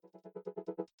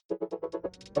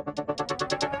What's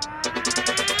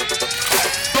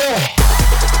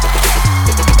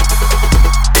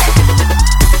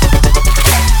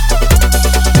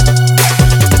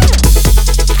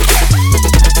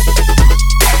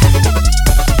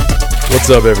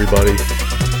up, everybody?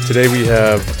 Today we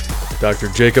have Dr.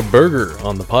 Jacob Berger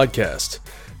on the podcast.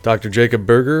 Dr. Jacob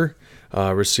Berger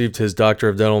received his Doctor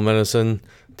of Dental Medicine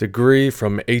degree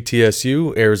from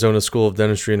ATSU, Arizona School of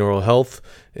Dentistry and Oral Health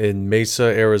in Mesa,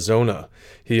 Arizona.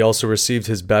 He also received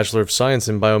his Bachelor of Science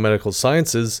in Biomedical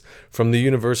Sciences from the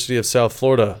University of South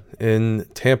Florida in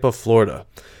Tampa, Florida.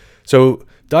 So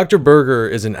Dr. Berger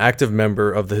is an active member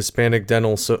of the Hispanic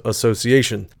Dental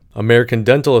Association, American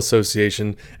Dental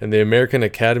Association, and the American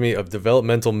Academy of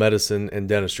Developmental Medicine and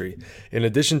Dentistry. In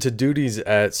addition to duties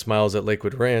at Smiles at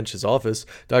Lakewood Ranch, his office,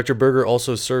 Dr. Berger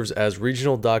also serves as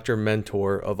Regional Doctor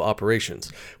Mentor of Operations.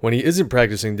 When he isn't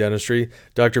practicing dentistry,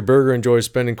 Dr. Berger enjoys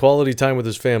spending quality time with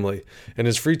his family. In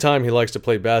his free time, he likes to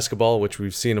play basketball, which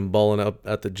we've seen him balling up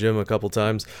at the gym a couple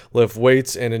times, lift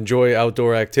weights, and enjoy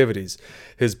outdoor activities.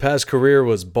 His past career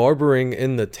was barbering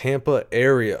in the Tampa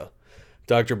area.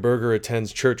 Dr. Berger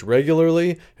attends church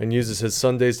regularly and uses his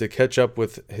Sundays to catch up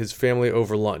with his family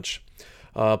over lunch.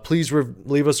 Please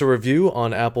leave us a review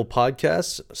on Apple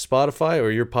Podcasts, Spotify,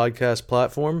 or your podcast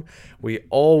platform. We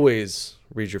always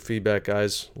read your feedback,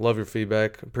 guys. Love your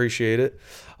feedback. Appreciate it.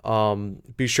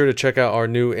 Be sure to check out our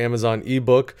new Amazon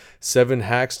ebook, 7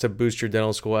 Hacks to Boost Your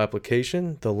Dental School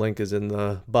Application. The link is in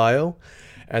the bio.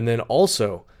 And then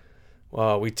also,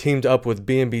 we teamed up with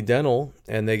B&B Dental,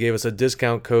 and they gave us a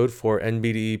discount code for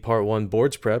NBDE Part 1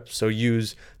 Boards Prep. So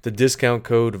use the discount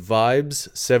code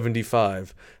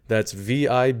VIBES75. That's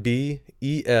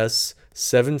VIBES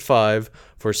 75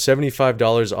 for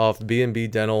 $75 off B&B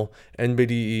Dental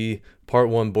NBDE Part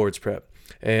 1 Boards Prep.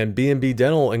 And B&B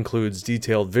Dental includes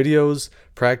detailed videos,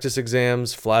 practice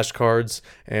exams, flashcards,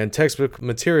 and textbook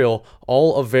material,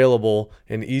 all available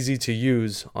and easy to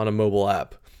use on a mobile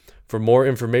app. For more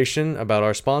information about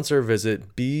our sponsor,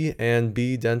 visit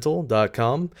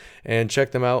bnbdental.com and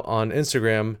check them out on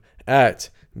Instagram at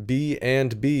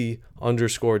b&b_dental.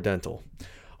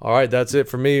 All right, that's it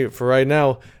for me for right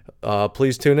now.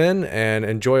 Please tune in and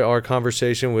enjoy our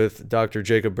conversation with Dr.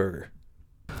 Jacob Berger.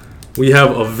 We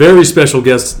have a very special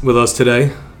guest with us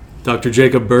today, Dr.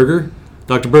 Jacob Berger.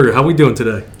 Dr. Berger, how are we doing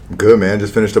today? Good, man.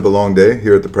 Just finished up a long day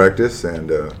here at the practice, and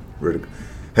we're to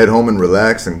head home and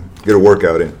relax and get a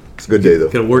workout in. It's a good day, though.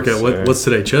 Get a workout. What's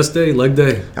today? Chest day? Leg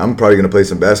day? I'm probably going to play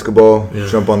some basketball,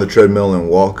 jump on the treadmill, and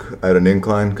walk at an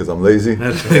incline because I'm lazy. You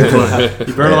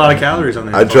burn a lot of calories on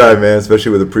that. I try, man,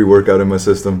 especially with a pre-workout in my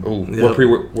system. Ooh, yep. What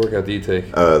pre-workout do you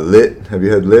take? Lit. Have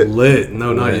you had Lit? Lit.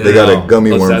 No, not yet. They got a gummy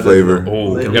worm flavor. I'm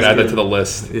going to add that to the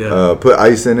list. Yeah. Put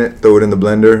ice in it, throw it in the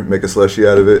blender, make a slushie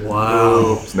out of it.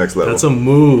 Wow. It's next level. That's a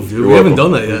move, dude. We haven't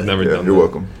done that yet. Never done You're that.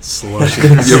 welcome.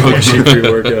 Slushie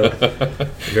pre-workout.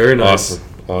 Very nice.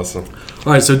 Awesome.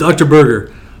 All right, so Dr.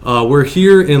 Berger, we're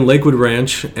here in Lakewood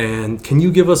Ranch, and can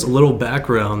you give us a little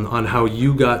background on how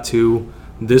you got to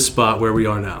this spot where we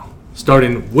are now?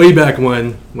 Starting way back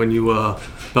when you,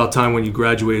 about time when you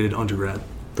graduated undergrad.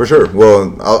 For sure.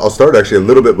 Well, I'll start actually a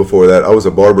little bit before that. I was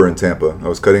a barber in Tampa. I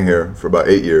was cutting hair for about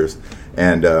 8 years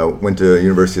and went to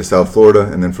University of South Florida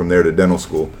and then from there to dental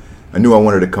school. I knew I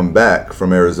wanted to come back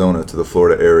from Arizona to the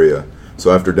Florida area.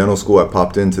 So after dental school, I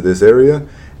popped into this area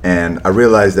and I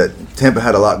realized that Tampa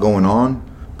had a lot going on,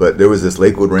 but there was this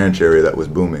Lakewood Ranch area that was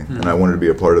booming and I wanted to be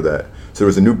a part of that. So there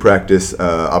was a new practice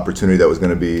opportunity that was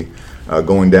going to be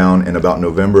going down in about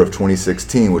November of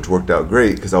 2016, which worked out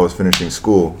great because I was finishing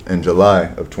school in July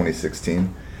of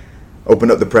 2016.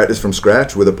 Opened up the practice from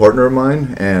scratch with a partner of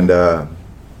mine, and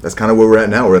that's kind of where we're at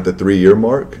now. We're at the 3-year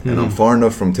mark, and I'm far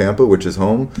enough from Tampa, which is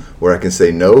home, where I can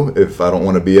say no if I don't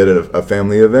want to be at a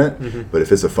family event. But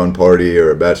if it's a fun party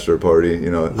or a bachelor party,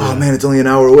 oh man, it's only an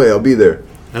hour away, I'll be there.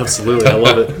 Absolutely, I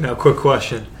love it. Now, quick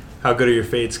question. How good are your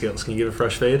fade skills? Can you give a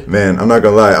fresh fade? Man, I'm not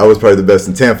going to lie. I was probably the best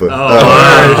in Tampa. But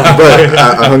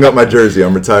I hung up my jersey.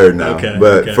 I'm retired now.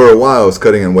 For a while, I was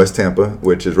cutting in West Tampa,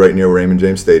 which is right near Raymond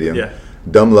James Stadium. Yeah.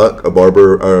 Dumb luck, a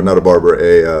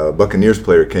Buccaneers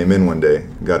player came in one day,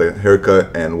 got a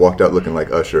haircut, and walked out looking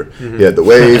like Usher. He had the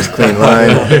waves, clean line,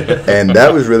 and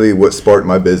that was really what sparked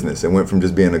my business. It went from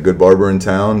just being a good barber in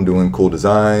town, doing cool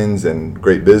designs and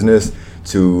great business,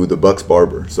 to the Bucks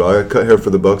barber. So I cut hair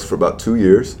for the Bucks for about 2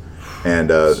 years.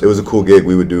 And it was a cool gig.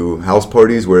 We would do house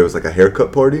parties where it was like a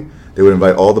haircut party. They would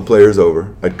invite all the players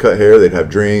over. I'd cut hair. They'd have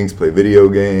drinks, play video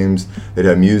games. They'd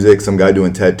have music. Some guy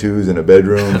doing tattoos in a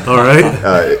bedroom. All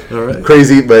right.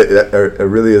 Crazy, but it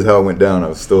really is how it went down. I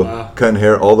was still cutting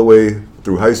hair all the way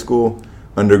through high school,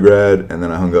 undergrad, and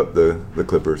then I hung up the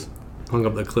clippers. Hung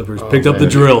up the clippers. Picked up the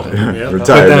drill. Yeah.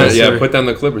 Retired. Put down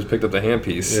the clippers. Picked up the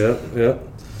handpiece. Yeah.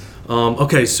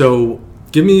 Okay, so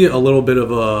give me a little bit of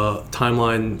a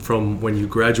timeline from when you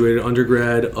graduated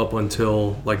undergrad up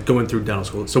until like going through dental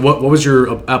school. So what was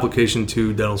your application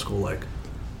to dental school like?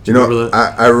 You know,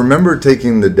 I remember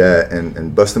taking the DAT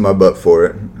and busting my butt for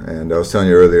it. And I was telling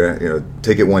you earlier,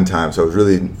 take it one time. So I was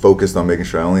really focused on making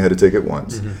sure I only had to take it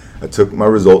once. I took my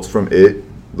results from it,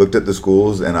 looked at the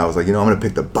schools, and I was like, I'm going to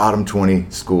pick the bottom 20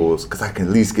 schools because I can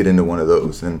at least get into one of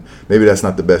those. And maybe that's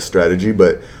not the best strategy,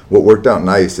 but what worked out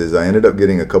nice is I ended up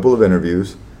getting a couple of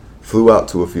interviews, flew out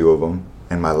to a few of them,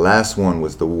 and my last one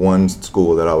was the one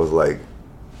school that I was like,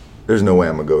 there's no way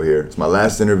I'm going to go here. It's my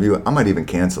last interview. I might even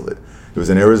cancel it. It was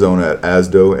in Arizona at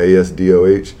ASDOH,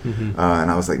 A-S-D-O-H. And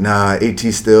I was like, nah, AT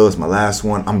still is my last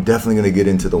one. I'm definitely going to get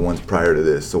into the ones prior to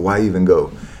this. So why even go?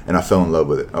 And I fell in love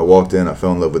with it. I walked in, I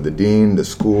fell in love with the dean, the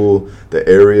school, the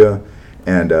area,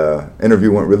 and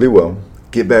interview went really well.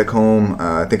 Get back home,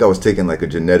 I think I was taking like a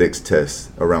genetics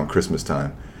test around Christmas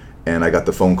time, and I got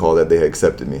the phone call that they had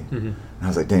accepted me. And I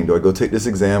was like, dang, do I go take this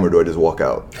exam or do I just walk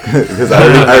out? Because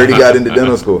I already got into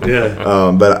dental school.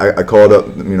 But I called up,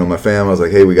 my fam. I was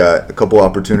like, hey, we got a couple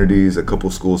opportunities, a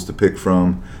couple schools to pick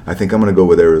from. I think I'm going to go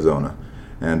with Arizona.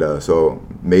 And so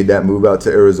made that move out to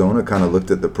Arizona, kind of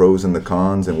looked at the pros and the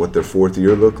cons and what their fourth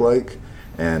year looked like.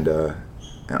 And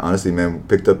honestly, man,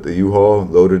 picked up the U-Haul,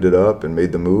 loaded it up, and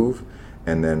made the move,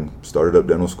 and then started up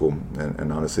dental school.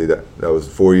 And honestly, that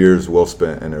was 4 years well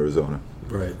spent in Arizona.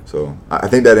 Right. So I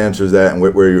think that answers that, and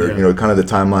where you're, kind of the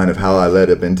timeline of how I led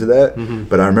up into that.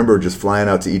 But I remember just flying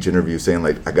out to each interview saying,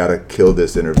 like, I got to kill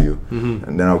this interview.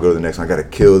 And then I'll go to the next one. I got to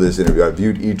kill this interview. I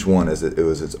viewed each one as it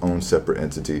was its own separate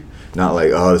entity. Not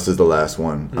like, oh, this is the last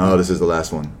one. Oh, this is the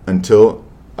last one. Until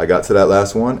I got to that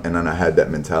last one, and then I had that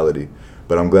mentality.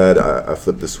 But I'm glad I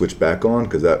flipped the switch back on,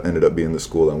 because that ended up being the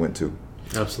school I went to.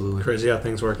 Absolutely. Crazy how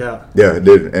things work out. Yeah, it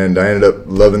did. And I ended up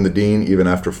loving the dean even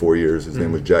after 4 years. His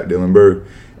name was Jack Dillenberg.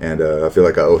 And I feel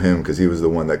like I owe him because he was the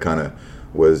one that kind of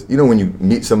was, when you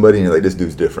meet somebody and you're like, this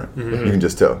dude's different. You can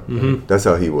just tell. That's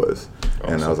how he was.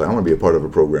 Awesome. And I was like, I want to be a part of a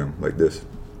program like this.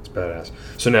 It's badass.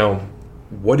 So now,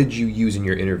 what did you use in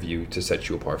your interview to set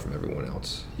you apart from everyone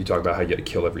else? You talk about how you had to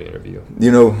kill every interview.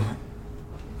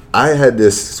 I had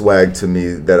this swag to me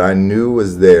that I knew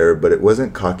was there, but it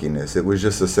wasn't cockiness. It was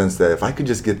just a sense that if I could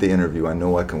just get the interview, I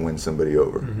know I can win somebody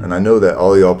over. And I know that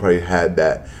all of y'all probably had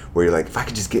that, where you're like, if I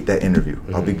could just get that interview,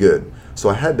 I'll be good. So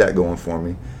I had that going for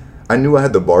me. I knew I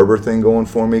had the barber thing going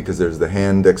for me because there's the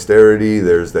hand dexterity,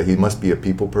 there's that he must be a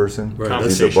people person. Right.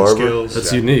 Conversation He's a barber. skills.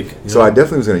 That's unique. So I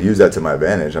definitely was going to use that to my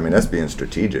advantage. I mean, that's being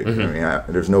strategic. I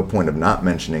mean, there's no point of not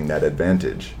mentioning that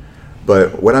advantage.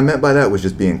 But what I meant by that was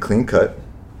just being clean cut.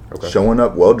 Okay. Showing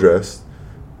up well dressed,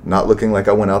 not looking like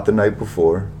I went out the night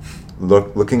before,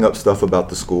 looking up stuff about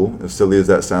the school. As silly as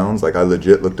that sounds, like I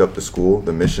legit looked up the school,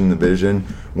 the mission, the vision,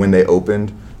 when they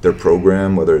opened, their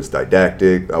program, whether it's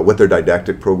didactic, what their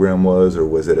didactic program was, or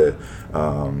was it a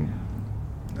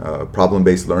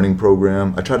problem-based learning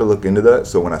program. I tried to look into that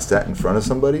so when I sat in front of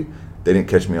somebody, they didn't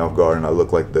catch me off guard and I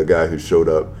looked like the guy who showed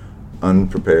up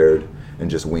unprepared and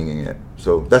just winging it.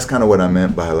 So that's kind of what I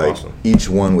meant by like each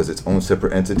one was its own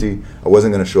separate entity. I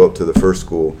wasn't going to show up to the first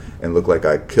school and look like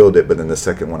I killed it, but then the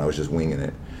second one I was just winging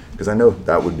it. Because I know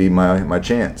that would be my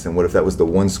chance. And what if that was the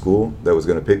one school that was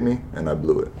going to pick me and I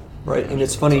blew it? Right, and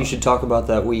it's funny you should talk about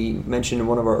that. We mentioned in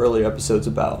one of our earlier episodes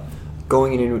about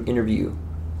going into an interview.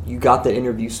 You got the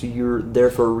interview, so you're there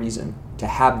for a reason, to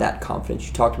have that confidence.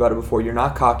 You talked about it before. You're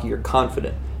not cocky, you're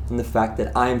confident in the fact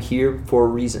that I am here for a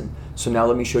reason. So now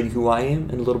let me show you who I am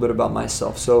and a little bit about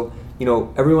myself. So,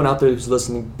 everyone out there who's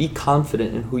listening, be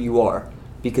confident in who you are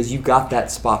because you got that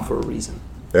spot for a reason.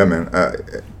 Yeah, man.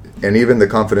 And even the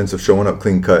confidence of showing up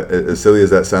clean cut, as silly as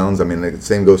that sounds, I mean, the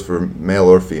same goes for male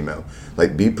or female.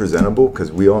 Like, be presentable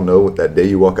because we all know that day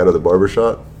you walk out of the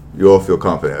barbershop, you all feel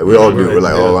confident. We all do. We're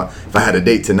like, if I had a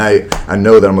date tonight, I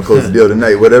know that I'm going to close the deal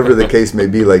tonight. Whatever the case may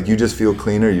be, like, you just feel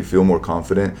cleaner. You feel more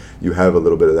confident. You have a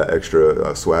little bit of that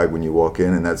extra swag when you walk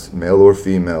in, and that's male or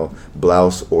female,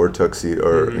 blouse or tuxedo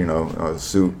or,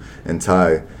 suit and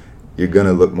tie. You're going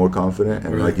to look more confident.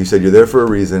 And like you said, you're there for a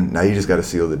reason. Now you just got to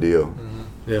seal the deal.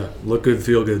 Yeah, look good,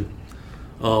 feel good.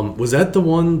 Was that the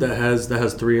one that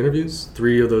has 3 interviews?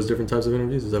 3 of those different types of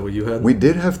interviews? Is that what you had? We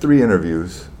did have 3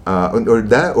 interviews.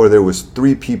 Or there was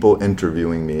 3 people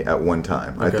interviewing me at one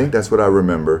time. Okay. I think that's what I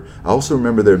remember. I also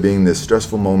remember there being this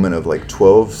stressful moment of like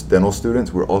 12 dental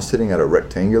students. We're all sitting at a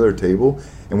rectangular table,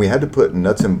 and we had to put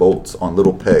nuts and bolts on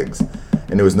little pegs.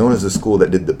 And it was known as the school that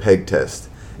did the peg test.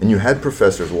 And you had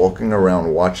professors walking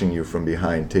around watching you from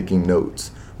behind, taking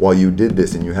notes while you did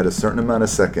this, and you had a certain amount of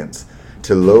seconds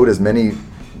to load as many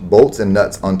bolts and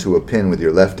nuts onto a pin with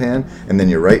your left hand and then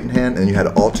your right hand, and you had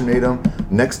to alternate them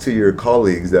next to your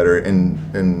colleagues that are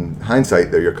in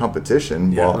hindsight they're your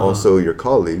competition, while also your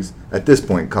colleagues at this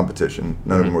point competition.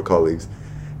 None of them were colleagues,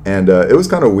 and it was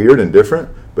kind of weird and different,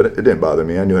 but it didn't bother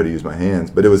me. I knew how to use my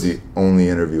hands, but it was the only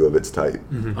interview of its type.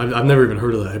 I've never even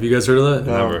heard of that. Have you guys heard of that?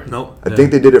 Never. Nope. I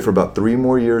think they did it for about 3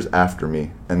 more years after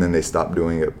me, and then they stopped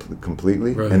doing it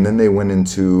completely. Right. And then they went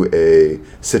into a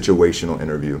situational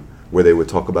interview where they would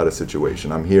talk about a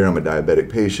situation. I'm here, I'm a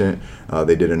diabetic patient.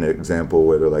 They did an example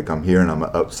where they're like, I'm here and I'm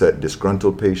an upset,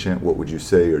 disgruntled patient. What would you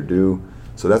say or do?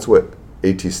 So that's what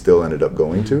AT still ended up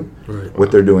going to. Right. What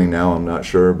they're doing now, I'm not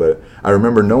sure, but I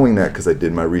remember knowing that because I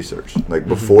did my research. Like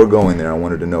before going there, I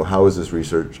wanted to know how is this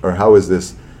research, or how is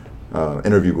this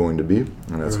interview going to be,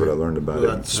 and that's what I learned about Well,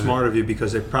 it. that's smart of you,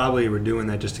 because they probably were doing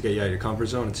that just to get you out of your comfort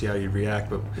zone and see how you react.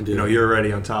 But you're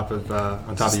already on top of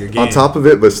your game. On top of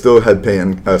it, but still had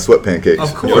sweat pancakes.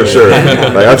 Of course. For sure. Like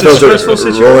I It's a felt stressful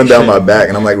it rolling down situation. my back,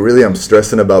 and I'm like, really, I'm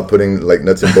stressing about putting like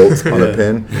nuts and bolts on a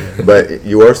pin. But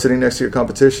you are sitting next to your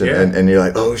competition, Yeah. and you're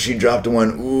like, oh, she dropped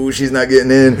one. Ooh, she's not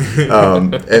getting in.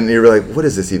 And you're like, what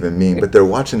does this even mean? But they're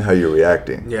watching how you're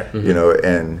reacting. Yeah.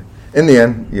 And in the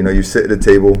end, you sit at a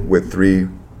table with 3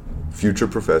 future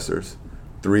professors,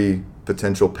 3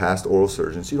 potential past oral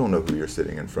surgeons. You don't know who you're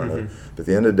sitting in front of. But at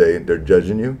the end of the day, they're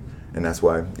judging you, and that's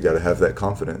why you got to have that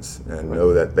confidence and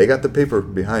know that they got the paper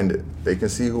behind it. They can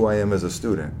see who I am as a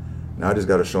student. Now I just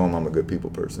got to show them I'm a good people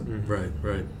person.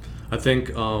 Right. I think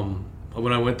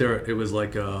when I went there, it was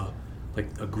like a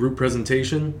group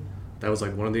presentation. That was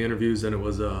like one of the interviews, and it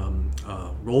was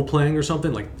role playing or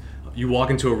something. Like you walk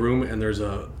into a room and there's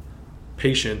a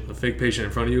fake patient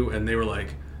in front of you, and they were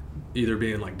like either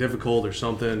being like difficult or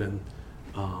something, and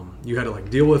you had to like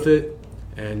deal with it,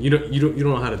 and you don't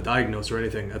know how to diagnose or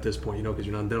anything at this point, because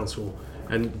you're not in dental school,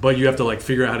 but you have to like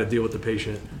figure out how to deal with the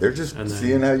patient. They're just and then,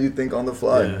 seeing how you think on the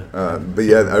fly. Yeah. But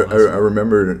yeah, I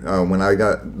remember when I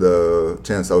got the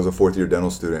chance, I was a 4th year dental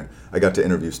student, I got to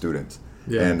interview students.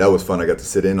 Yeah. And that was fun. I got to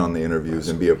sit in on the interviews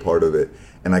and be a part of it.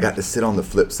 And I got to sit on the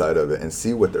flip side of it and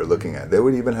see what they're looking at. They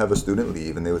would even have a student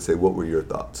leave, and they would say, what were your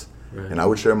thoughts? Right. And I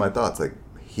would share my thoughts, like,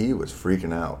 he was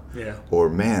freaking out. Yeah. Or,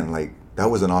 man, like,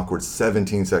 that was an awkward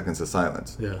 17 seconds of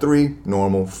silence. Yeah. 3,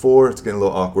 normal. 4, it's getting a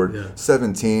little awkward. Yeah.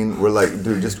 17, we're like,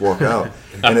 dude, just walk out.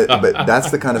 But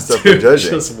that's the kind of stuff we're judging.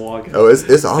 Just walk out. Oh,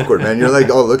 it's awkward, man. You're like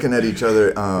all looking at each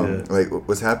other, like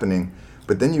what's happening.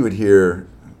 But then you would hear,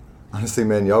 honestly,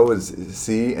 man, y'all would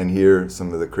see and hear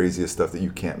some of the craziest stuff that you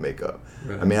can't make up.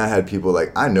 Right. I mean, I had people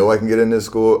like, I know I can get into this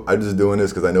school. I'm just doing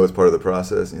this because I know it's part of the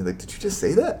process. And you're like, did you just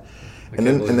say that? And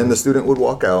then the student would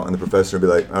walk out, and the professor would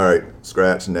be like, all right,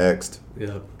 scratch, next.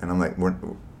 Yeah. And I'm like,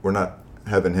 we're not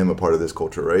having him a part of this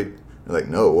culture, right? They're like,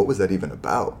 no, what was that even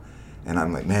about? And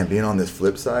I'm like, man, being on this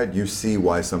flip side, you see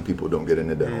why some people don't get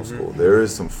into dental school. There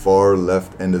is some far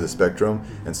left end of the spectrum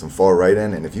and some far right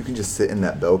end. And if you can just sit in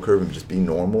that bell curve and just be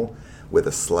normal with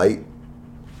a slight,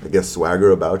 I guess,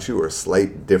 swagger about you or a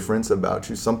slight difference about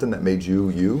you, something that made you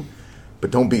you,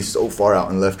 but don't be so far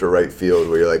out in left or right field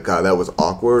where you're like, God, that was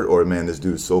awkward, or man, this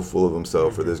dude's so full of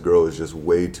himself, or this girl is just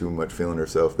way too much feeling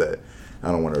herself that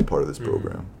I don't want her a part of this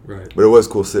program. Right. But it was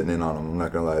cool sitting in on them. I'm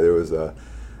not gonna lie. There was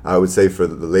I would say for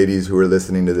the ladies who were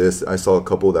listening to this, I saw a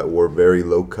couple that wore very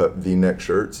low-cut V-neck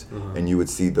shirts, and you would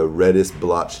see the reddest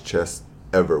blotched chest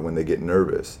ever when they get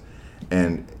nervous.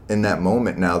 And in that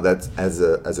moment now, that's as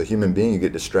a human being, you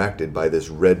get distracted by this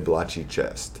red blotchy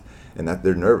chest, and that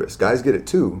they're nervous. Guys get it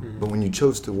too, but when you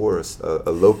chose to wear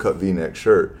a low-cut V-neck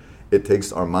shirt, it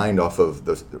takes our mind off of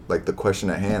the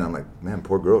question at hand. I'm like, man,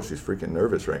 poor girl, she's freaking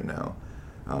nervous right now.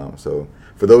 So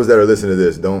for those that are listening to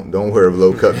this, don't wear a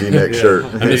low-cut V-neck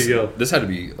shirt. There you go. This had to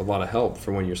be a lot of help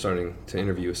for when you're starting to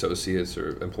interview associates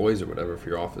or employees or whatever for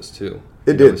your office too.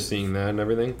 It did. Seeing that and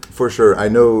everything. For sure. I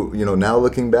know, now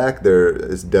looking back, there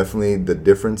is definitely the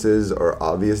differences are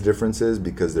obvious differences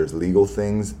because there's legal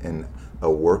things in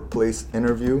a workplace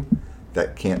interview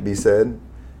that can't be said.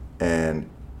 And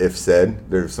if said,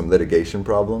 there's some litigation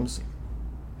problems.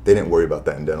 They didn't worry about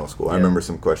that in dental school. I remember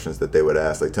some questions that they would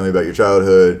ask, like, tell me about your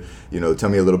childhood, tell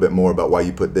me a little bit more about why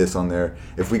you put this on there.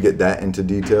 If we get that into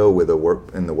detail with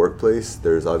in the workplace,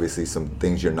 there's obviously some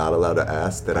things you're not allowed to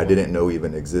ask that I didn't know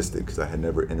even existed because I had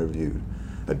never interviewed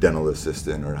a dental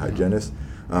assistant or a hygienist.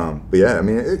 But yeah, I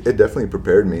mean, it definitely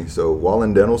prepared me. So while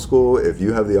in dental school, if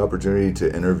you have the opportunity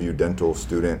to interview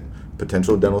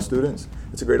potential dental students,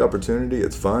 it's a great opportunity.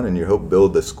 It's fun, and you help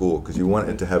build the school because you want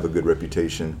it to have a good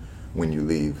reputation when you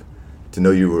leave, to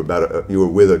know you were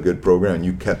with a good program and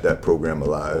you kept that program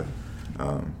alive.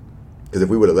 Because if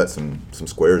we would have let some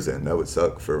squares in, that would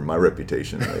suck for my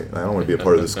reputation. Like, I don't want to be a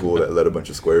part of the school that let a bunch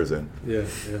of squares in. Yeah.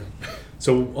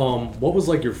 So, what was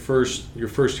like your first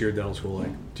year at dental school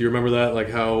like? Do you remember that? Like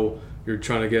how you're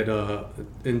trying to get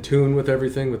in tune with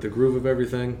everything, with the groove of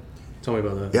everything? Tell me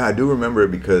about that. Yeah, I do remember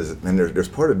it because, and there's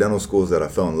part of dental schools that I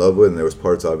fell in love with, and there was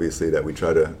parts obviously that we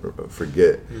try to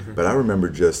forget. Mm-hmm. But I remember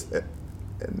just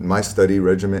my study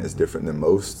regimen is different than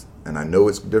most, and I know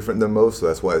it's different than most, so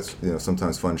that's why it's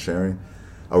sometimes fun sharing.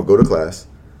 I would go to class,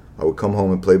 I would come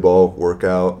home and play ball, work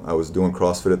out. I was doing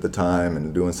CrossFit at the time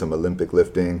and doing some Olympic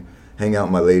lifting, hang out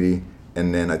with my lady,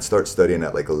 and then I'd start studying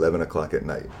at like 11 o'clock at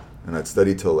night. And I'd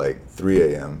study till like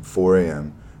 3 a.m., 4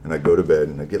 a.m., and I'd go to bed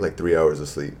and I'd get like 3 hours of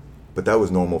sleep. But that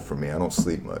was normal for me. I don't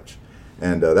sleep much.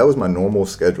 And that was my normal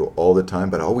schedule all the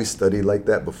time, but I always studied like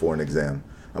that before an exam.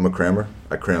 I'm a crammer.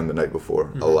 I crammed the night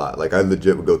before a lot. Like I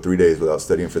legit would go 3 days without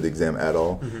studying for the exam at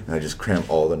all, and I just cram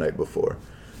all the night before.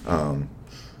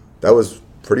 That was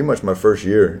pretty much my first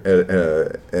year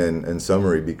in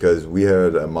summary, because we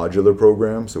had a modular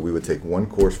program, so we would take one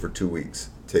course for 2 weeks,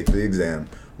 take the exam,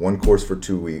 one course for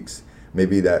 2 weeks.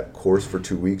 Maybe that course for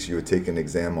 2 weeks, you would take an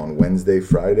exam on Wednesday,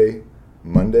 Friday,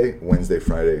 Monday, Wednesday,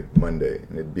 Friday, Monday,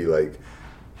 and it'd be like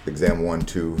exam 1,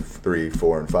 2, 3,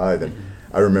 4, and 5. And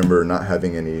I remember not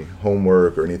having any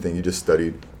homework or anything. You just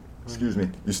studied.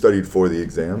 You studied for the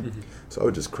exam. So I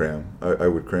would just cram. I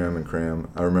would cram and cram.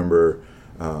 I remember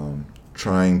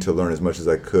trying to learn as much as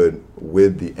I could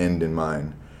with the end in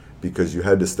mind, because you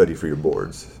had to study for your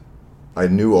boards. I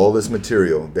knew all this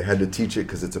material. They had to teach it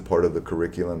because it's a part of the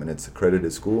curriculum and it's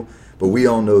accredited school. But we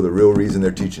all know the real reason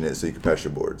they're teaching it is so you can pass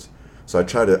your boards. So I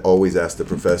try to always ask the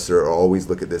professor, or always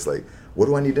look at this like, what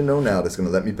do I need to know now that's going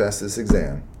to let me pass this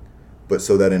exam? But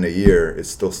so that in a year, it's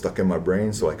still stuck in my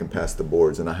brain so I can pass the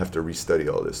boards and I have to restudy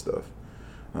all this stuff.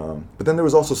 But then there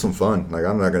was also some fun. Like,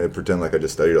 I'm not going to pretend like I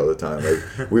just studied all the time.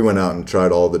 Like, we went out and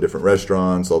tried all the different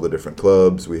restaurants, all the different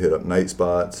clubs. We hit up night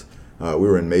spots. We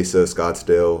were in Mesa,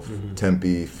 Scottsdale,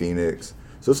 Tempe, Phoenix.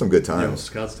 So some good times.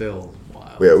 Scottsdale,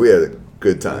 wow. Yeah, we had a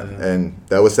good time. Yeah. And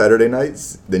that was Saturday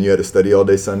nights. Then you had to study all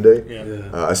day Sunday. Yeah.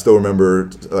 I still remember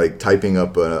like typing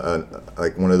up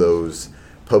like one of those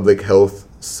public health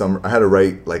summer. I had to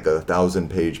write like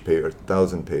 1,000-page paper.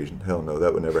 1,000-page. Hell no,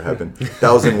 that would never happen.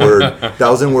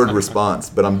 1,000-word response.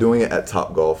 But I'm doing it at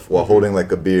Topgolf while holding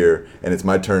like a beer, and it's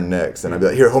my turn next. And I'd be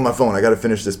like, here, hold my phone. I got to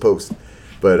finish this post.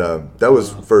 But that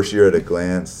was first year at a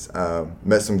glance.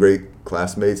 Met some great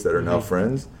classmates that are now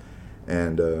friends.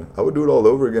 And I would do it all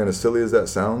over again, as silly as that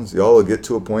sounds. Y'all will get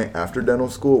to a point after dental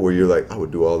school where you're like, I would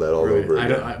do all that all over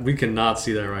again. We cannot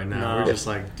see that right now. No. We're just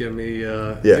like, give me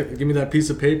that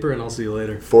piece of paper and I'll see you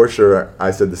later. For sure,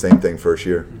 I said the same thing first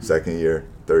year, second year,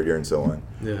 third year, and so on.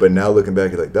 Yeah. But now looking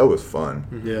back, it's like, that was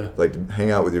fun. Yeah. Like, to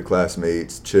hang out with your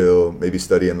classmates, chill, maybe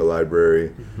study in the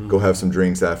library, go have some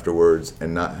drinks afterwards,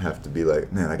 and not have to be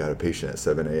like, man, I got a patient at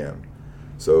 7 a.m.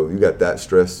 So you got that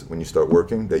stress when you start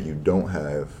working that you don't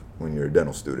have when you're a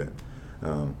dental student.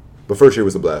 But first year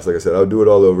was a blast. Like I said, I'll do it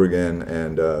all over again,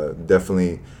 and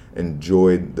definitely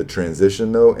enjoyed the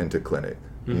transition, though, into clinic.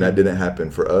 And that didn't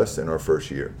happen for us in our first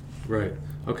year. Right.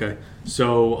 Okay.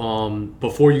 So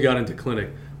before you got into clinic,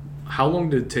 how long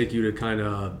did it take you to kind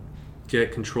of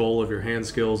get control of your hand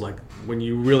skills, like when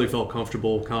you really felt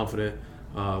comfortable, confident,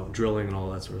 drilling and all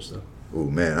that sort of stuff? Ooh,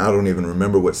 man, I don't even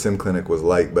remember what sim clinic was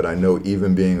like, but I know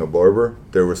even being a barber,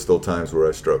 there were still times where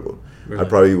I struggled. Really? I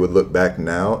probably would look back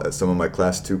now at some of my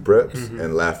class 2 preps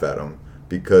and laugh at them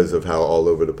because of how all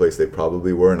over the place they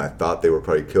probably were, and I thought they were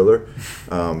probably killer.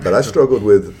 But I struggled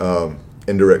with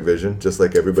indirect vision, just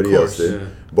like everybody else did. Yeah.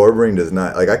 Barbering does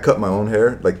not, like, I cut my own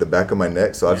hair, like the back of my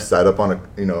neck, so I've sat up on a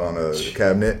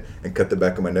cabinet and cut the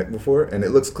back of my neck before, and it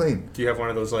looks clean. Do you have one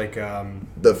of those like?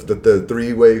 The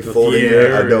three-way folding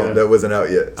hair? I don't. That wasn't out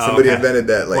yet. Somebody invented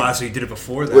that. Like, wow, so you did it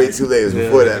before that? way too late. It was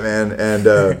before that, man.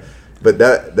 And but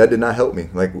that did not help me.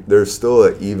 Like, there's still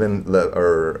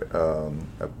a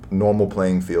normal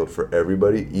playing field for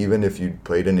everybody. Even if you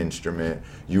played an instrument,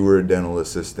 you were a dental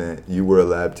assistant, you were a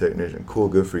lab technician. Cool,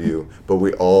 good for you. But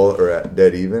we all are at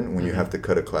dead even when you have to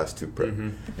cut a class 2 prep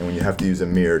and when you have to use a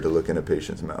mirror to look in a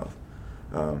patient's mouth.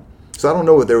 So I don't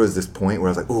know if there was this point where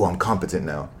I was like, "Oh, I'm competent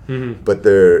now," but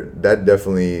that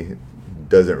definitely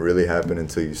doesn't really happen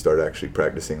until you start actually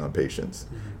practicing on patients,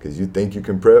 because you think you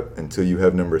can prep until you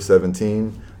have number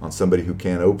 17 on somebody who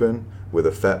can't open with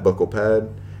a fat buccal pad.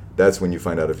 That's when you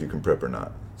find out if you can prep or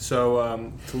not.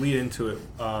 So to lead into it,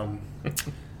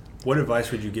 what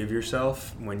advice would you give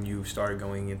yourself when you started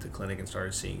going into clinic and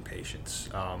started seeing patients?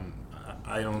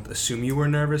 I don't assume you were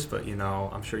nervous, but,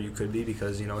 I'm sure you could be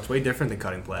because, it's way different than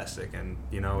cutting plastic. And,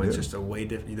 it's just a way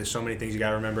different. There's so many things you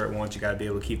got to remember at once. You got to be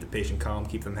able to keep the patient calm,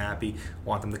 keep them happy,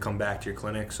 want them to come back to your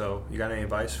clinic. So you got any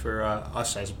advice for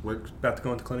us as we're about to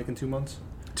go into clinic in 2 months?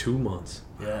 2 months.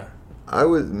 Yeah.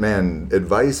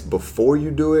 Advice before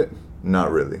you do it,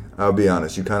 not really. I'll be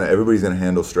honest. Everybody's going to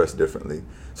handle stress differently.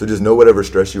 So just know whatever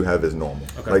stress you have is normal.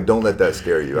 Okay. Like, don't let that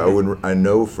scare you. I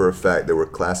know for a fact there were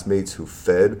classmates who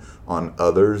fed on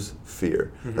others'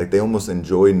 fear. Like, they almost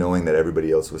enjoyed knowing that everybody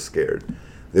else was scared.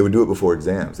 They would do it before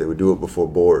exams. They would do it before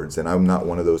boards. And I'm not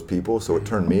one of those people, so it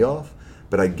turned me off.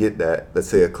 But I get that. Let's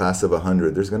say a class of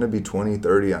 100. There's going to be 20,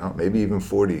 30, maybe even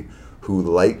 40 who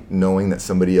like knowing that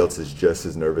somebody else is just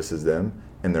as nervous as them,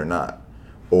 and they're not.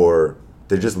 Or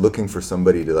they're just looking for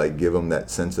somebody to give them that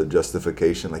sense of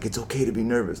justification, it's okay to be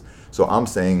nervous. So I'm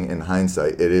saying in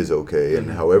hindsight, it is okay.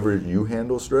 And however you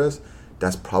handle stress,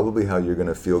 that's probably how you're going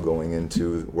to feel going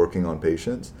into working on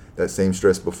patients. That same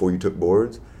stress before you took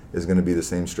boards is going to be the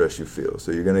same stress you feel.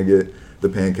 So you're going to get the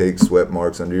pancake sweat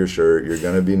marks under your shirt. You're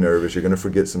going to be nervous. You're going to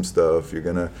forget some stuff. You're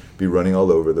going to be running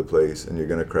all over the place, and you're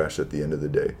going to crash at the end of the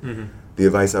day. The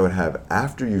advice I would have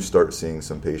after you start seeing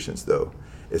some patients, though,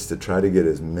 is to try to get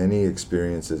as many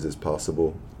experiences as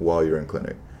possible while you're in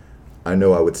clinic. I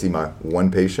know I would see my one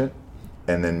patient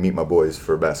and then meet my boys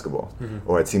for basketball.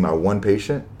 Or I'd see my one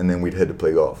patient and then we'd head to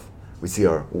play golf. We'd see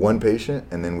our one patient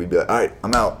and then we'd be like, all right,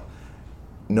 I'm out.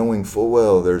 Knowing full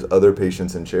well there's other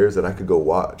patients in chairs that I could go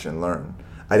watch and learn.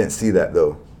 I didn't see that,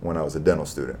 though, when I was a dental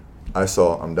student. I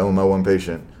saw, I'm done with my one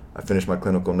patient, I finished my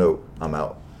clinical note, I'm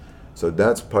out. So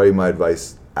that's probably my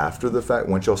advice after the fact.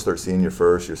 Once y'all start seeing your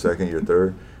first, your second, your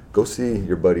third, go see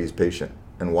your buddy's patient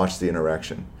and watch the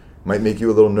interaction. Might make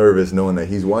you a little nervous knowing that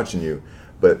he's watching you,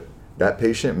 but that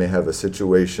patient may have a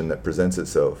situation that presents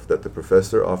itself that the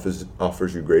professor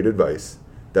offers you great advice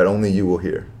that only you will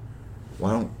hear.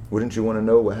 Wouldn't you want to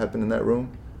know what happened in that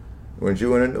room? Wouldn't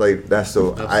you want to, that's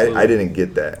so, I didn't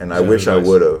get that, and I wish I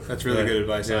would have. That's really good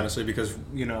advice, honestly, because,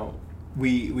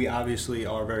 we obviously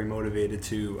are very motivated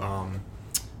to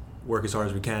work as hard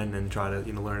as we can and try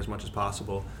to learn as much as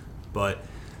possible, but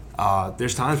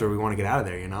there's times where we want to get out of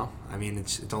there. I mean,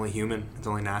 it's only human, it's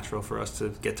only natural for us to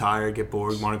get tired, get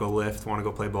bored, want to go lift, want to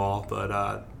go play ball,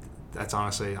 but that's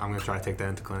honestly, I'm going to try to take that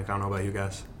into clinic. I don't know about you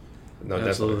guys. No,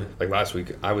 absolutely. Like last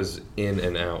week, I was in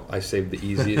and out. I saved the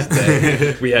easiest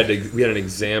day. we had an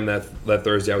exam that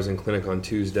Thursday. I was in clinic on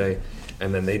Tuesday.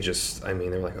 And then they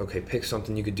were like, okay, pick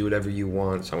something. You could do whatever you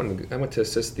want. So I went to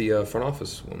assist the front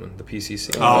office woman, the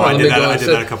PCC. I did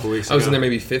that a couple weeks ago. I was in there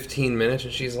maybe 15 minutes,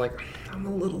 and she's like, I'm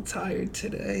a little tired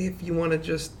today. If you want to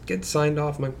just get signed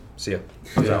off, I'm like, see ya.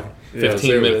 I was out.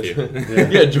 15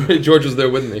 minutes. George was there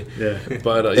with me. Yeah.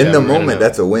 But in the moment,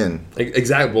 that's a win.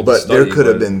 Exactly. Well, but there could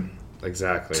have been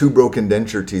exactly 2 broken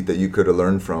denture teeth that you could have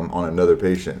learned from on another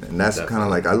patient. And that's kind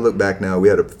of I look back now, we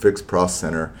had a fixed pros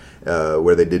center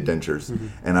where they did dentures.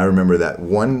 And I remember that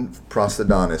one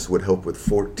prosthodontist would help with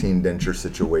 14 denture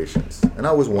situations. And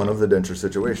I was one of the denture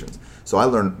situations. So I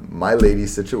learned my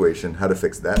lady's situation, how to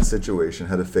fix that situation,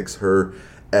 how to fix her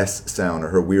S sound or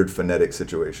her weird phonetic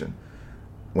situation.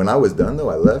 When I was done, though,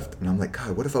 I left, and I'm like,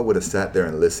 God, what if I would have sat there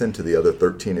and listened to the other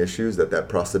 13 issues that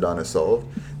prosthodontist solved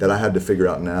that I had to figure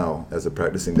out now as a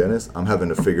practicing dentist? I'm having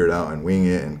to figure it out and wing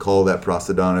it and call that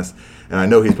prosthodontist. And I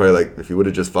know he's probably like, if you would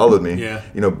have just followed me. Yeah.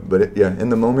 But in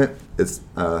the moment, it's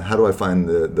how do I find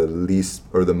the least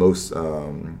or the most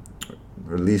or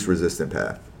least resistant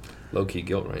path? Low-key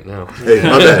guilt right now. Hey,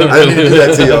 my bad. I didn't do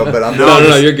that to y'all, but I'm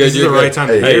No, you're good. This is the right time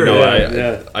to hear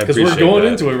it. I because we're going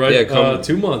into it, right? Yeah,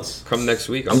 2 months. Come next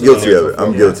week. I'm guilty of it.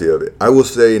 I'm guilty of it. I will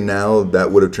say now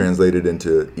that would have translated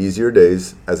into easier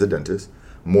days as a dentist,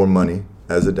 more money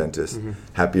as a dentist,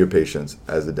 happier patients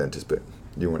as a dentist. But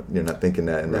you're not thinking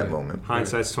that in that moment.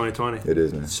 Hindsight's 20/20. It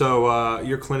is, man. So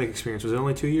your clinic experience, was it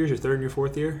only 2 years? Your third and your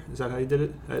fourth year? Is that how you did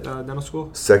it at dental school?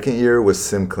 Second year was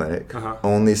sim clinic,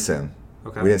 only sim.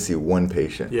 Okay. We didn't see one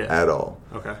patient at all.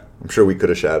 Okay. I'm sure we could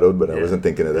have shadowed, but I wasn't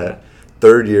thinking of that.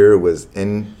 Third year was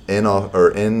in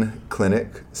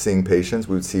clinic seeing patients.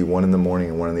 We would see one in the morning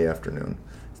and one in the afternoon.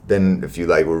 Then if you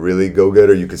were really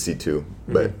go-getter, you could see 2,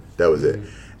 but that was it.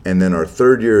 And then our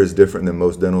third year is different than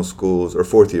most dental schools, or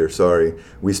fourth year, sorry.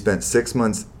 We spent 6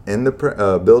 months in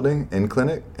the building, in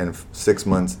clinic, and 6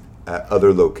 months at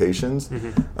other locations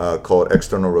called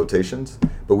external rotations,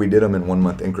 but we did them in 1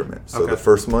 month increments. So the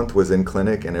first month was in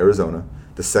clinic in Arizona.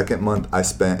 The second month I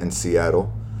spent in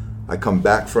Seattle. I come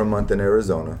back for a month in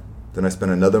Arizona. Then I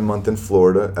spent another month in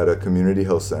Florida at a community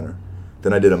health center.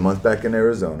 Then I did a month back in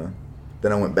Arizona.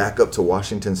 Then I went back up to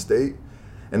Washington State.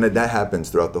 And that happens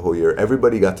throughout the whole year.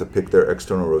 Everybody got to pick their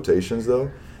external rotations,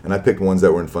 though. And I picked ones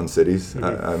that were in fun cities.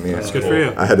 I mean, That's good for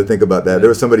you. I had to think about that. There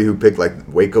was somebody who picked like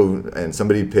Waco, and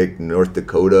somebody picked North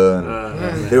Dakota,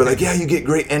 and they were like, "Yeah, you get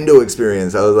great endo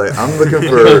experience." I was like, "I'm looking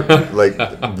for like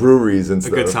breweries and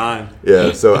stuff." A good time.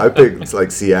 Yeah, so I picked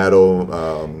like Seattle.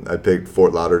 I picked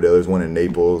Fort Lauderdale. There's one in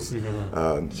Naples.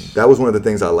 That was one of the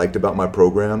things I liked about my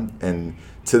program. And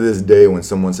to this day, when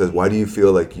someone says, "Why do you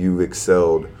feel like you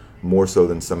excelled more so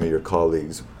than some of your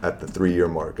colleagues at the 3-year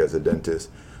mark as a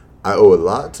dentist?" I owe a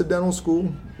lot to dental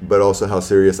school, but also how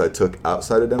serious I took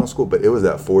outside of dental school. But it was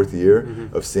that 4th year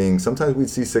of seeing, sometimes we'd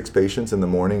see 6 patients in the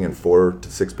morning and 4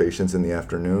 to 6 patients in the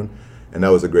afternoon. And that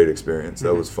was a great experience.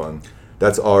 That was fun.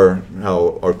 That's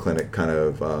how our clinic kind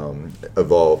of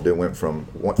evolved. It went from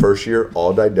first year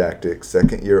all didactic,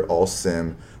 second year all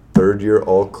sim, third year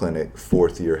all clinic,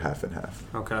 fourth year half and half.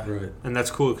 Okay. Right. And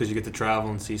that's cool because you get to travel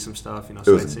and see some stuff, It was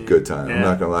a sightseeing. good time. Yeah. I'm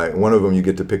not gonna lie. One of them, you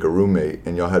get to pick a roommate,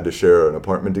 and y'all had to share an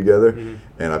apartment together.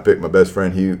 And I picked my best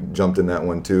friend. He jumped in that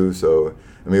one too. So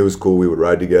I mean, it was cool. We would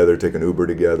ride together, take an Uber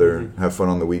together, have fun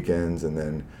on the weekends, and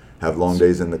then have long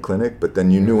days in the clinic. But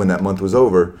then you knew when that month was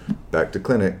over, back to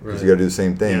clinic, because you got to do the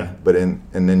same thing. Yeah. But and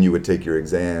then you would take your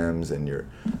exams and your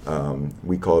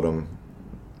we called them.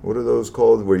 What are those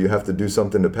called? Where you have to do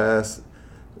something to pass.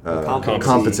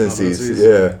 Competencies.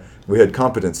 Yeah, we had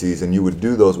competencies, and you would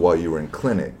do those while you were in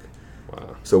clinic.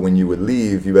 Wow. So when you would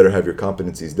leave, you better have your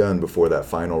competencies done before that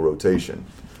final rotation.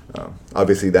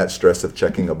 Obviously, that stress of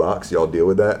checking a box, y'all deal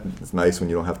with that. It's nice when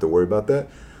you don't have to worry about that.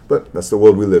 But that's the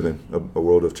world we live in, a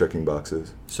world of checking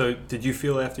boxes. So did you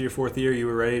feel after your 4th year you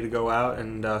were ready to go out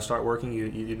and start working? You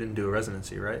didn't do a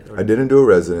residency, right? Or- I didn't do a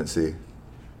residency,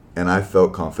 and I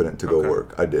felt confident to go Okay.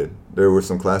 work. I did. There were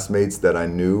some classmates that I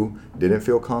knew didn't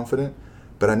feel confident,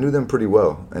 but I knew them pretty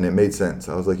well, and it made sense.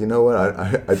 I was like, you know what?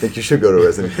 I think you should go to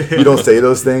residency. You don't say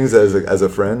those things as a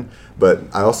friend, but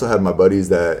I also had my buddies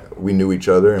that we knew each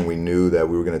other, and we knew that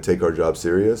we were going to take our job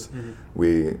serious.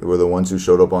 We were the ones who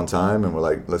showed up on time, and were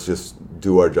like, let's just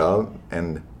do our job.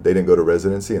 And they didn't go to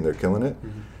residency, and they're killing it.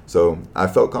 So I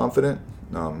felt confident,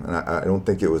 and I don't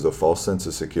think it was a false sense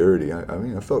of security. I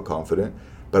mean, I felt confident,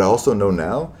 but I also know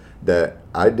now that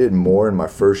I did more in my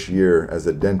first year as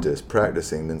a dentist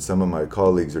practicing than some of my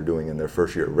colleagues are doing in their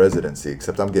first year of residency,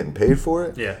 except I'm getting paid for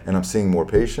it, Yeah. and I'm seeing more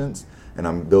patients, and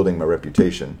I'm building my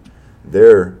reputation.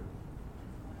 They're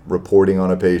reporting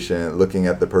on a patient, looking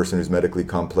at the person who's medically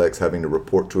complex, having to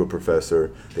report to a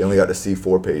professor. They only got to see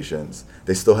 4 patients.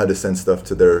 They still had to send stuff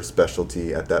to their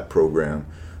specialty at that program.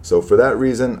 So for that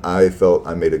reason, I felt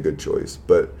I made a good choice.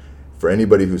 But for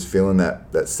anybody who's feeling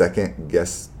that second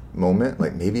guess moment,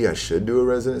 like maybe I should do a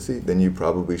residency, then you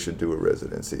probably should do a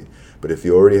residency. But if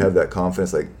you already have that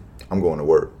confidence, like I'm going to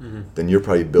work, then you're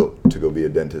probably built to go be a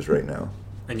dentist right now.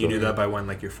 And you knew that by when,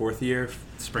 like your 4th year,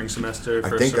 spring semester,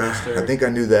 first semester? I think I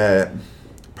knew that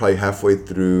probably halfway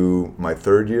through my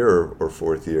 3rd year or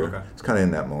 4th year. Okay. It's kind of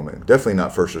in that moment. Definitely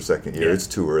not first or second year. Yeah. It's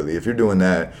too early. If you're doing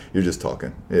that, you're just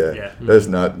talking. Yeah. Yeah. There's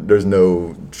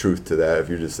no truth to that if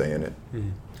you're just saying it.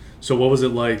 So what was it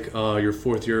like your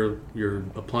 4th year? You're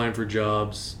applying for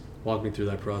jobs. Walk me through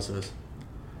that process.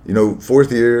 You know,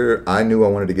 4th year, I knew I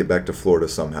wanted to get back to Florida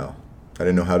somehow. I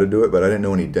didn't know how to do it, but I didn't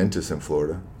know any dentists in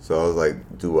Florida. So I was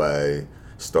like, do I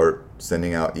start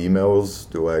sending out emails?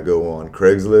 Do I go on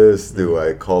Craigslist? Do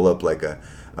I call up like a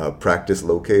practice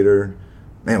locator?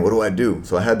 Man, what do I do?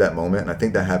 So I had that moment, and I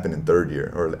think that happened in 3rd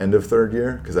year or the end of 3rd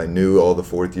year, because I knew all the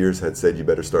 4th years had said you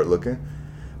better start looking.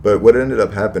 But what ended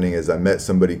up happening is I met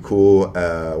somebody cool.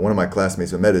 One of my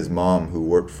classmates, I met his mom who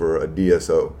worked for a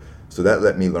DSO. So that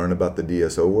let me learn about the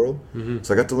DSO world.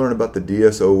 So I got to learn about the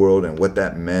DSO world and what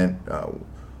that meant.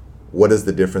 What is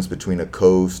the difference between a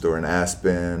Coast or an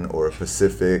Aspen or a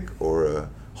Pacific or a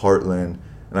Heartland?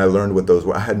 And I learned what those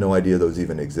were. I had no idea those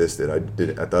even existed.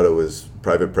 I thought it was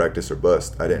private practice or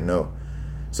bust. I didn't know.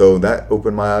 So that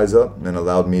opened my eyes up and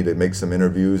allowed me to make some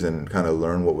interviews and kind of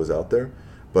learn what was out there.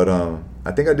 But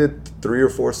I think I did 3 or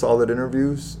 4 solid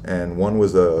interviews, and one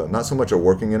was not so much a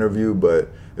working interview, but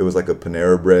it was like a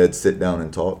Panera Bread sit down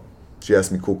and talk. She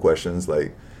asked me cool questions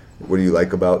like, what do you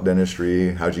like about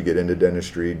dentistry? How'd you get into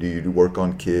dentistry? Do you work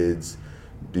on kids?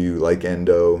 Do you like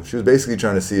endo? She was basically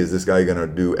trying to see, is this guy going to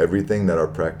do everything that our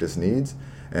practice needs?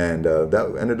 And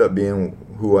that ended up being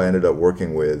who I ended up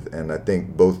working with. And I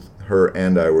think both her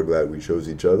and I were glad we chose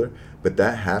each other. But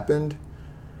that happened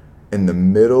in the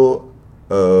middle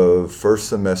of first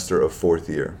semester of 4th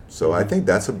year. So I think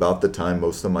that's about the time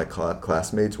most of my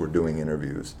classmates were doing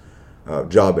interviews,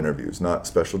 job interviews, not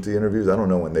specialty interviews. I don't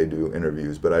know when they do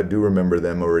interviews, but I do remember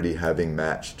them already having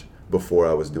matched before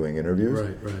I was doing interviews.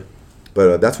 Right.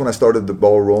 But that's when I started the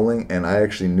ball rolling, and I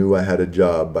actually knew I had a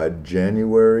job by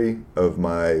January of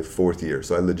my 4th year.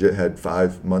 So I legit had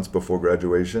 5 months before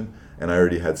graduation, and I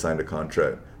already had signed a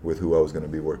contract with who I was going to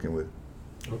be working with.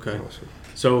 Okay. Awesome.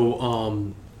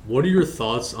 So what are your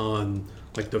thoughts on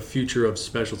like the future of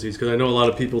specialties? Because I know a lot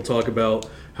of people talk about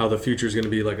how the future is going to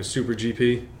be like a super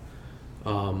GP.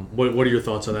 What are your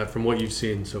thoughts on that from what you've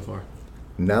seen so far?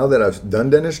 Now that I've done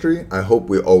dentistry, I hope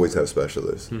we always have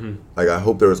specialists. Mm-hmm. Like, I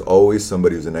hope there's always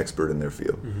somebody who's an expert in their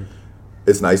field. Mm-hmm.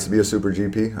 It's nice to be a super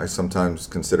GP. I sometimes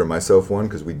consider myself one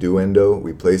because we do endo,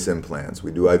 we place implants,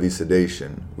 we do IV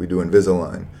sedation, we do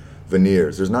Invisalign,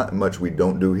 veneers. There's not much we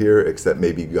don't do here except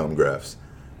maybe gum grafts.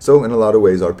 So in a lot of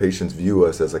ways, our patients view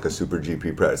us as like a super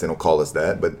GP practice. They don't call us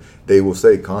that, but they will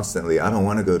say constantly, I don't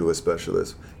want to go to a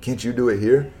specialist. Can't you do it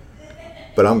here?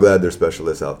 But I'm glad there's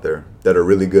specialists out there that are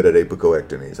really good at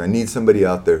apicoectomies. I need somebody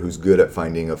out there who's good at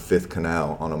finding a 5th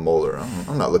canal on a molar.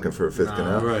 I'm not looking for a 5th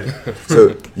canal. Right.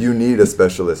 So you need a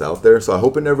specialist out there. So I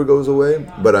hope it never goes away,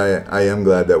 but I am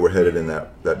glad that we're headed in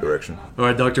that direction. All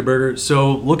right, Dr. Berger.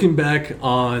 So looking back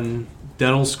on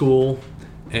dental school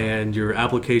and your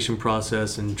application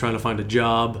process and trying to find a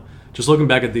job, just looking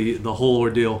back at the whole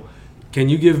ordeal, can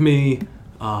you give me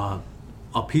a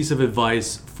piece of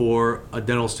advice for a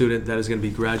dental student that is going to be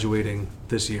graduating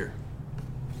this year?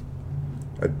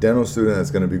 A dental student that's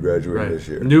going to be graduating this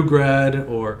year. New grad,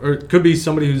 or it could be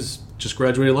somebody who's just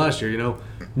graduated last year,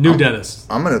 new dentist.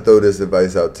 I'm going to throw this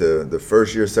advice out to the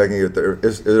first year, second year, third.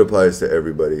 It applies to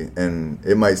everybody. And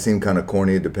it might seem kind of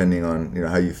corny depending on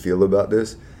how you feel about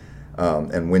this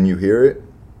and when you hear it.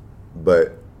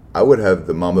 But I would have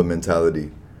the Mamba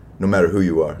mentality no matter who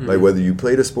you are. Mm-hmm. Like whether you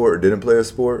played a sport or didn't play a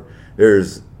sport,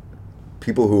 there's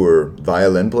people who are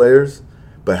violin players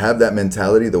but have that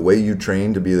mentality, the way you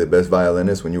trained to be the best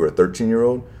violinist when you were a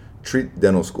 13-year-old. Treat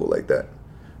dental school like that.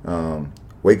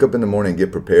 Wake up in the morning and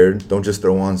get prepared. Don't just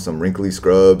throw on some wrinkly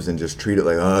scrubs and just treat it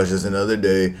like, oh, it's just another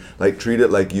day. Like, treat it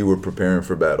like you were preparing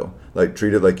for battle. Like,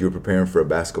 treat it like you were preparing for a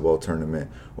basketball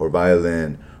tournament or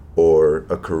violin or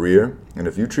a career. And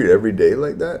if you treat every day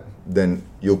like that, then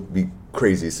you'll be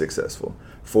crazy successful.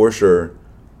 For sure,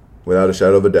 without a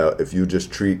shadow of a doubt, if you just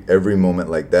treat every moment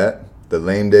like that, the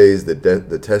lame days,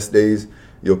 the test days,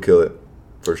 you'll kill it.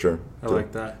 For sure. I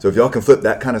like that. So if y'all can flip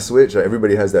that kind of switch,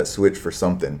 everybody has that switch for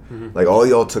something. Mm-hmm. Like all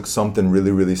y'all took something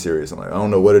really, really serious. I'm like, I don't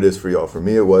know what it is for y'all. For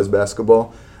me, it was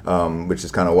basketball, which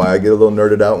is kind of why I get a little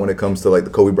nerded out when it comes to like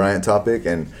the Kobe Bryant topic.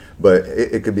 But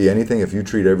it could be anything. If you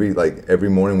treat every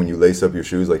morning when you lace up your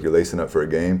shoes like you're lacing up for a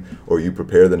game, or you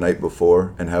prepare the night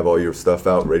before and have all your stuff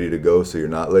out ready to go so you're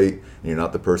not late and you're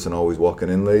not the person always walking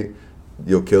in late,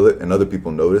 you'll kill it. And other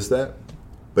people notice that.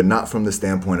 But not from the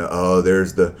standpoint of, oh,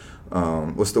 there's the,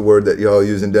 what's the word that y'all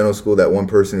use in dental school? That one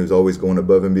person who's always going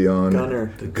above and beyond.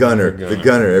 Gunner. The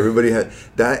gunner. Everybody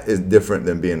that is different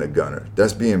than being a gunner.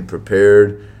 That's being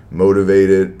prepared,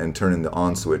 motivated, and turning the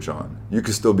on switch on. You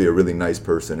can still be a really nice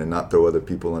person and not throw other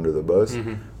people under the bus,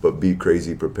 but be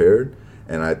crazy prepared.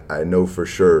 And I know for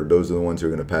sure those are the ones who are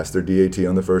going to pass their DAT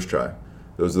on the first try.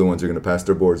 Those are the ones who are going to pass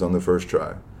their boards on the first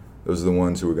try. Those are the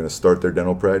ones who are going to start their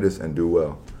dental practice and do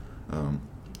well.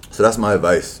 So that's my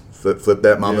advice. Flip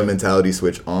that Mamba mentality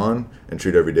switch on and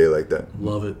treat every day like that.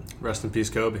 Love it. Rest in peace,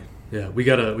 Kobe. Yeah, we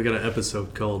got an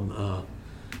episode called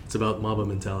it's about Mamba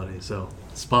mentality. So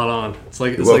spot on. It's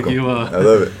like you. I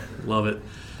love it. Love it.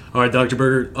 All right, Dr.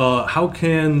 Berger. How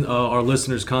can our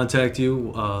listeners contact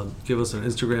you? Give us an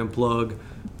Instagram plug,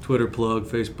 Twitter plug,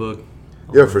 Facebook.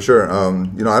 Yeah, for sure.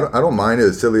 I don't mind it,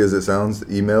 as silly as it sounds.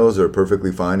 Emails are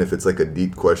perfectly fine if it's like a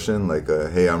deep question, like,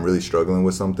 hey, I'm really struggling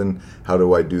with something. How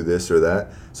do I do this or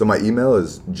that? So my email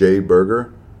is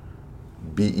jberger,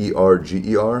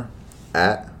 BERGER,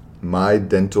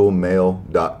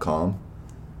 @mydentalmail.com.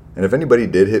 And if anybody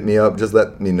did hit me up, just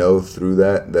let me know through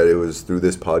that it was through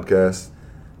this podcast,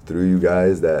 through you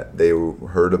guys, that they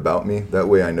heard about me. That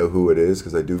way I know who it is,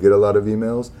 because I do get a lot of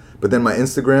emails. But then my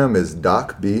Instagram is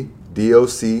DocB,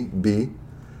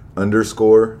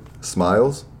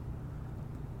 DOCB_smiles.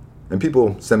 And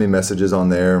people send me messages on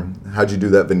there. How'd you do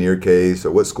that veneer case?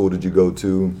 Or what school did you go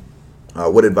to?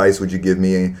 What advice would you give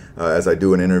me as I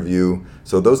do an interview?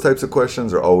 So those types of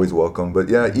questions are always welcome. But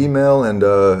yeah, email and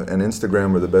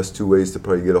Instagram are the best two ways to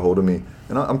probably get a hold of me.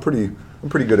 And I'm pretty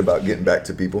good about getting back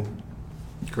to people.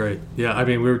 Great. Yeah, I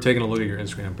mean, we were taking a look at your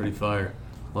Instagram. Pretty fire.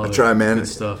 Love it. Try, man. Good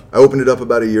stuff. I opened it up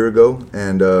about a year ago,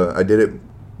 and I did it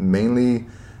mainly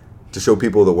to show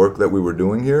people the work that we were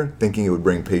doing here, thinking it would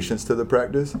bring patients to the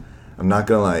practice. I'm not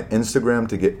going to lie, Instagram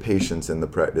to get patients in the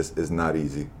practice is not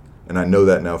easy. And I know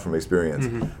that now from experience.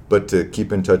 Mm-hmm. But to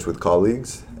keep in touch with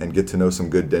colleagues and get to know some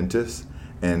good dentists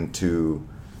and to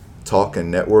talk and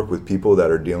network with people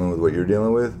that are dealing with what you're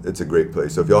dealing with, it's a great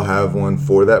place. So if y'all have one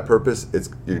for that purpose,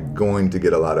 you're going to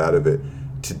get a lot out of it.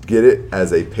 To get it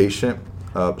as a patient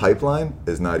pipeline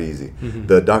is not easy.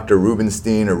 The Dr.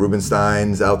 Rubenstein or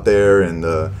Rubensteins out there, and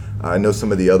I know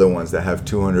some of the other ones that have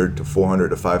 200 to 400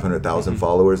 to 500,000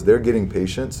 followers, they're getting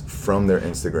patients from their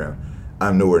Instagram.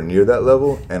 I'm nowhere near that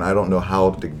level, and I don't know how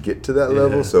to get to that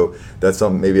level, so that's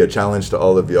maybe a challenge to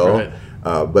all of y'all. Right.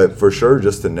 But for sure,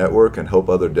 just to network and help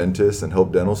other dentists and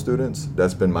help dental students,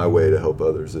 that's been my way to help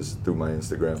others, is through my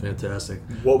Instagram. Fantastic.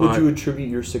 What would you attribute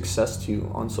your success to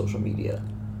on social media?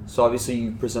 So obviously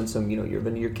you present some, your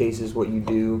veneer cases, what you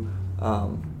do.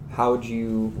 How would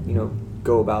you,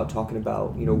 go about talking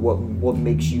about, what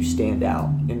makes you stand out?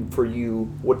 And for you,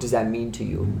 what does that mean to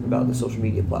you about the social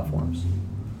media platforms?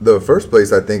 The first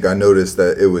place I think I noticed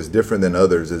that it was different than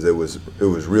others is it was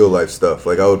real life stuff.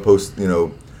 Like I would post,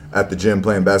 at the gym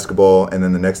playing basketball, and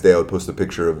then the next day I would post a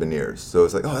picture of veneers. So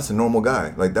it's like, oh, that's a normal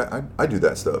guy. Like that, I do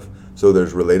that stuff. So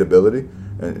there's relatability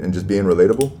and just being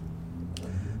relatable.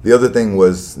 The other thing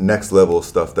was next level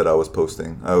stuff that I was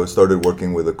posting. I started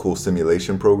working with a cool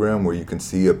simulation program where you can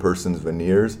see a person's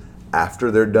veneers after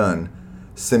they're done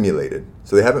simulated.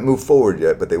 So they haven't moved forward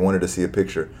yet, but they wanted to see a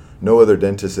picture. No other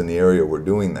dentists in the area were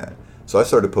doing that. So I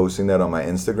started posting that on my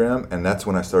Instagram, and that's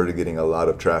when I started getting a lot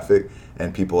of traffic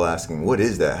and people asking, what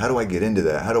is that? How do I get into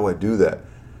that? How do I do that?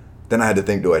 Then I had to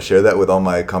think, do I share that with all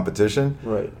my competition?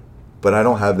 Right. But I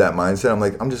don't have that mindset. I'm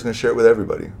like, I'm just going to share it with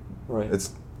everybody. Right.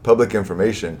 It's public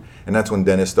information. And that's when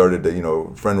dentists started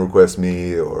to, friend request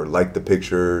me or like the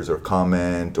pictures or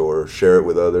comment or share it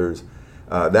with others.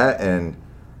 That and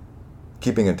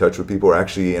keeping in touch with people or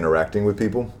actually interacting with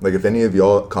people. Like if any of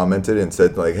y'all commented and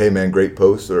said like, hey man, great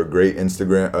post or a great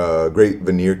Instagram, great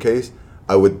veneer case,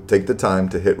 I would take the time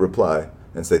to hit reply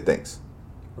and say thanks.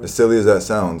 Right. As silly as that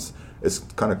sounds, it's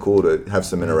kind of cool to have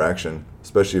some interaction,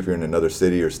 especially if you're in another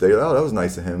city or state. Oh, that was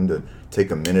nice of him to take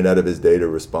a minute out of his day to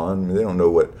respond. I mean, I don't know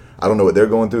what they're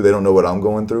going through. They don't know what I'm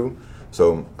going through.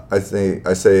 So I say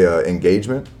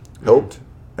engagement helped.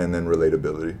 And then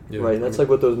relatability. Yeah. Right, that's like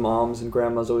what those moms and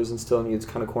grandmas always instill in you. It's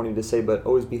kind of corny to say, but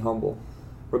always be humble,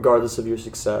 regardless of your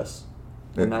success.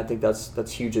 And I think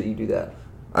that's huge that you do that.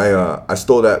 I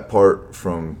stole that part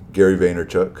from Gary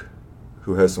Vaynerchuk,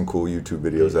 who has some cool YouTube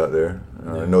videos out there.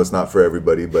 I know it's not for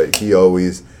everybody, but he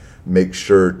always makes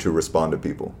sure to respond to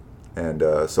people. And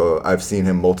so I've seen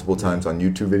him multiple times on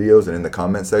YouTube videos, and in the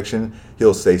comment section,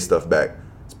 he'll say stuff back.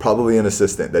 It's probably an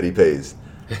assistant that he pays.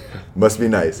 Must be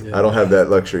nice. I don't have that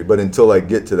luxury. But until I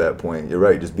get to that point, you're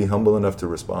right. Just be humble enough to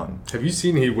respond. Have you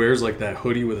seen he wears like that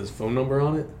hoodie with his phone number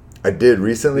on it? I did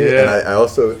recently, and I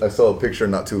saw a picture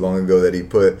not too long ago that he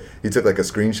took like a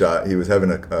screenshot. He was having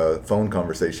a phone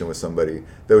conversation with somebody.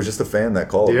 There was just a fan that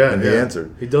called, and he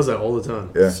answered. He does that all the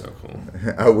time. Yeah, so cool.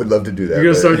 I would love to do that.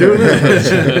 You're gonna start doing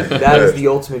that? That is the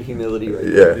ultimate humility, right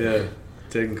there. Yeah,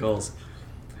 taking calls.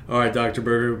 All right, Dr.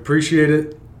 Berger, appreciate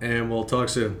it, and we'll talk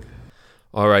soon.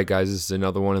 All right, guys, this is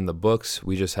another one in the books.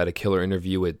 We just had a killer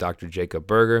interview with Dr. Jacob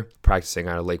Berger, practicing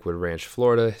out of Lakewood Ranch,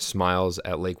 Florida. Smiles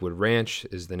at Lakewood Ranch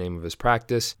is the name of his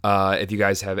practice. If you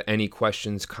guys have any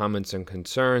questions, comments, and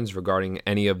concerns regarding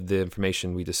any of the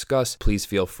information we discussed, please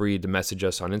feel free to message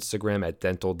us on Instagram at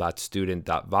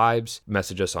dental.student.vibes.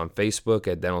 Message us on Facebook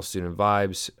at Dental Student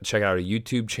Vibes. Check out our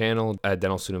YouTube channel at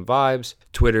Dental Student Vibes.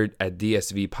 Twitter at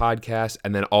DSV Podcast.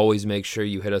 And then always make sure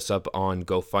you hit us up on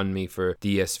GoFundMe for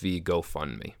DSV GoFundMe.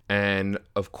 And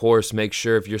of course, make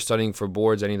sure if you're studying for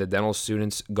boards, any of the dental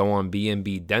students, go on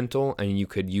B&B Dental, and you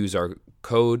could use our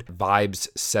code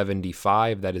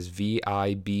VIBES75. That is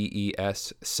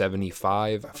VIBES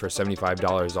 75 for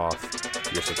 $75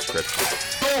 off your subscription.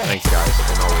 Thanks, guys,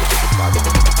 and always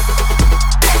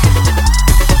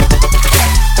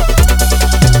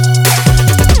bye.